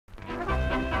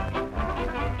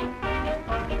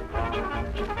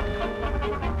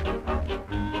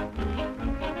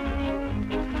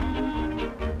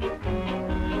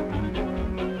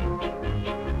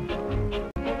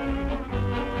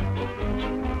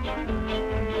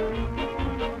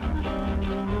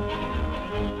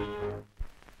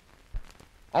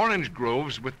Orange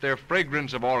groves with their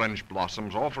fragrance of orange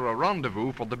blossoms offer a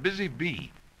rendezvous for the busy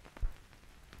bee.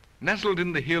 Nestled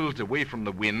in the hills away from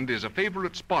the wind is a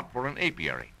favorite spot for an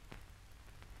apiary.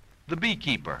 The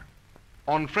beekeeper,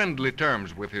 on friendly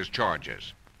terms with his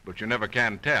charges, but you never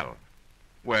can tell.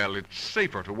 Well, it's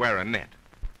safer to wear a net.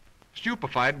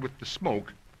 Stupefied with the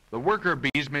smoke, the worker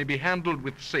bees may be handled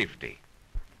with safety.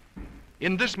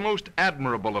 In this most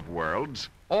admirable of worlds,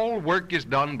 all work is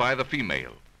done by the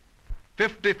female.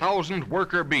 50,000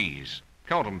 worker bees,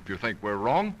 count them if you think we're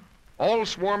wrong, all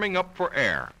swarming up for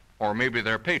air, or maybe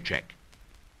their paycheck.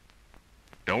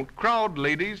 Don't crowd,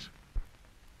 ladies.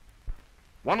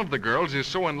 One of the girls is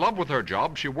so in love with her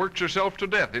job, she works herself to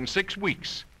death in 6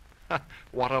 weeks.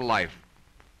 What a life.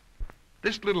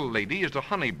 This little lady is a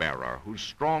honey bearer whose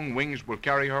strong wings will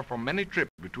carry her for many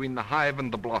trips between the hive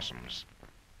and the blossoms.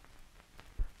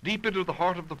 Deep into the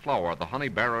heart of the flower, the honey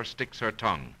bearer sticks her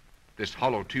tongue, this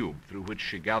hollow tube through which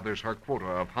she gathers her quota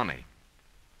of honey.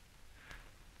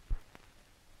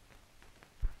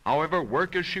 However,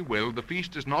 work as she will, the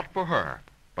feast is not for her,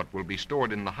 but will be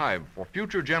stored in the hive for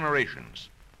future generations.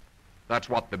 That's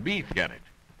what the bees get it.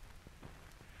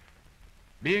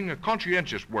 Being a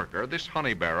conscientious worker, this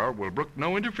honey bearer will brook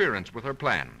no interference with her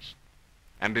plans,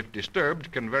 and if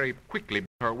disturbed, can very quickly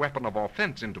bring her weapon of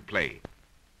offense into play.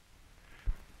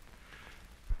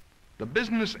 The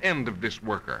business end of this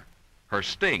worker, her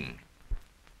sting,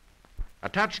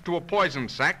 attached to a poison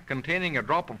sac containing a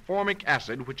drop of formic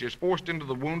acid which is forced into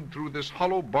the wound through this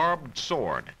hollow barbed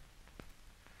sword.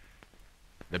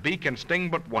 The bee can sting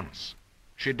but once.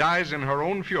 She dies in her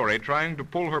own fury trying to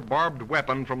pull her barbed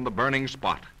weapon from the burning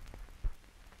spot.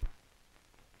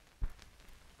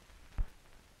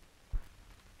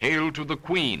 Hail to the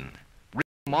queen, real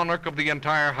monarch of the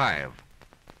entire hive.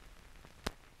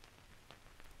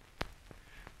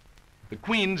 The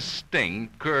queen's sting,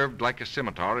 curved like a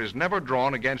scimitar, is never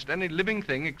drawn against any living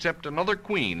thing except another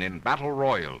queen in battle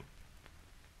royal.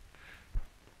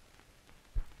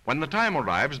 When the time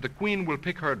arrives, the queen will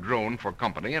pick her drone for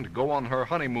company and go on her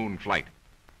honeymoon flight,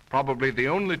 probably the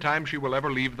only time she will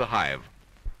ever leave the hive.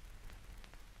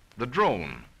 The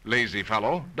drone, lazy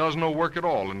fellow, does no work at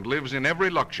all and lives in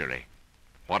every luxury.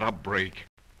 What a break.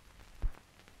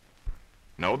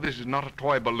 No, this is not a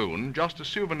toy balloon, just a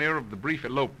souvenir of the brief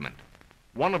elopement.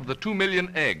 One of the 2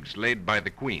 million eggs laid by the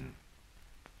queen.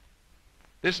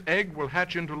 This egg will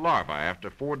hatch into larvae after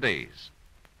 4 days.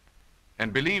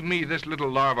 And believe me, this little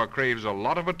larva craves a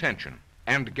lot of attention,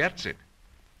 and gets it.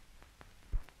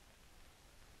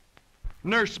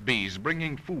 Nurse bees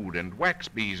bringing food and wax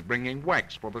bees bringing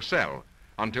wax for the cell,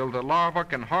 until the larva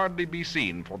can hardly be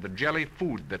seen for the jelly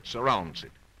food that surrounds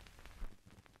it.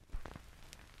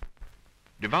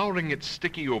 Devouring its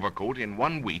sticky overcoat in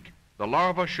 1 week, the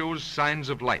larva shows signs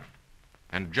of life,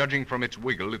 and judging from its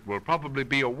wiggle, it will probably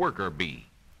be a worker bee.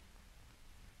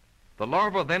 The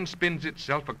larva then spins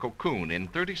itself a cocoon in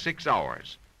 36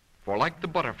 hours, for like the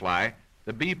butterfly,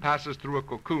 the bee passes through a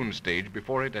cocoon stage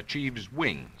before it achieves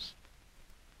wings.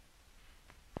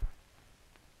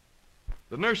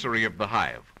 The nursery of the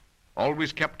hive,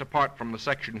 always kept apart from the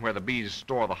section where the bees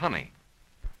store the honey.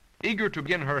 Eager to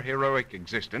begin her heroic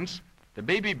existence, the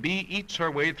baby bee eats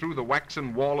her way through the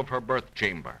waxen wall of her birth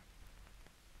chamber.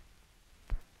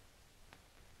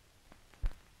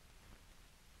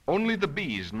 Only the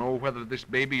bees know whether this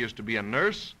baby is to be a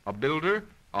nurse, a builder,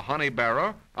 a honey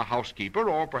bearer, a housekeeper,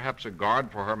 or perhaps a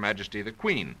guard for Her Majesty the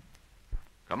Queen.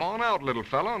 Come on out, little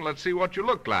fellow, and let's see what you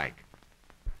look like.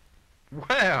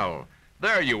 Well,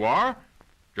 there you are.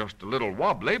 Just a little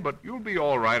wobbly, but you'll be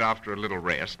all right after a little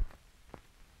rest.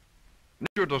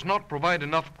 Nature does not provide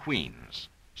enough queens,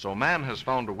 so man has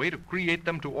found a way to create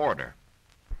them to order.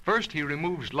 First, he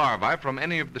removes larvae from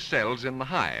any of the cells in the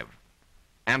hive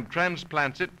and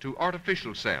transplants it to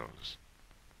artificial cells.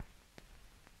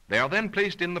 They are then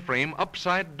placed in the frame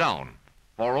upside down,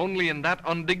 for only in that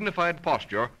undignified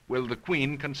posture will the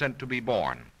queen consent to be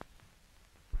born.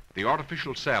 The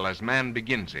artificial cell as man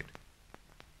begins it.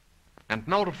 And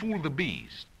now to fool the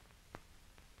bees.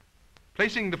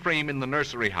 Placing the frame in the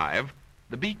nursery hive,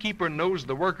 the beekeeper knows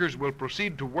the workers will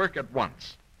proceed to work at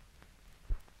once.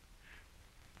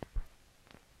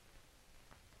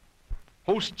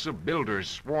 Hosts of builders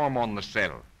swarm on the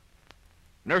cell.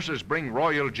 Nurses bring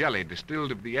royal jelly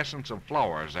distilled of the essence of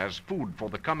flowers as food for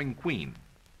the coming queen.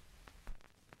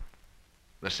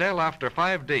 The cell after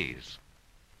 5 days.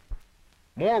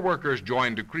 More workers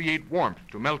join to create warmth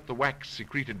to melt the wax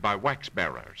secreted by wax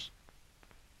bearers.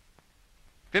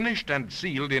 Finished and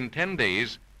sealed in 10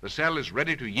 days, the cell is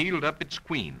ready to yield up its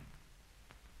queen.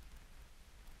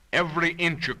 Every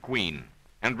inch a queen,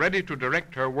 and ready to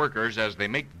direct her workers as they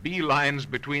make bee lines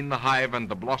between the hive and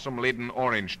the blossom-laden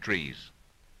orange trees.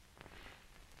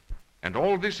 And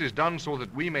all this is done so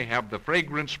that we may have the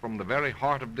fragrance from the very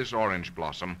heart of this orange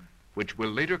blossom, which will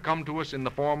later come to us in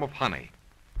the form of honey.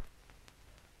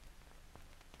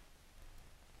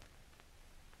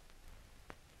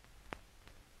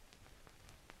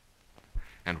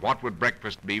 And what would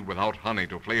breakfast be without honey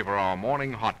to flavor our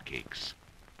morning hotcakes?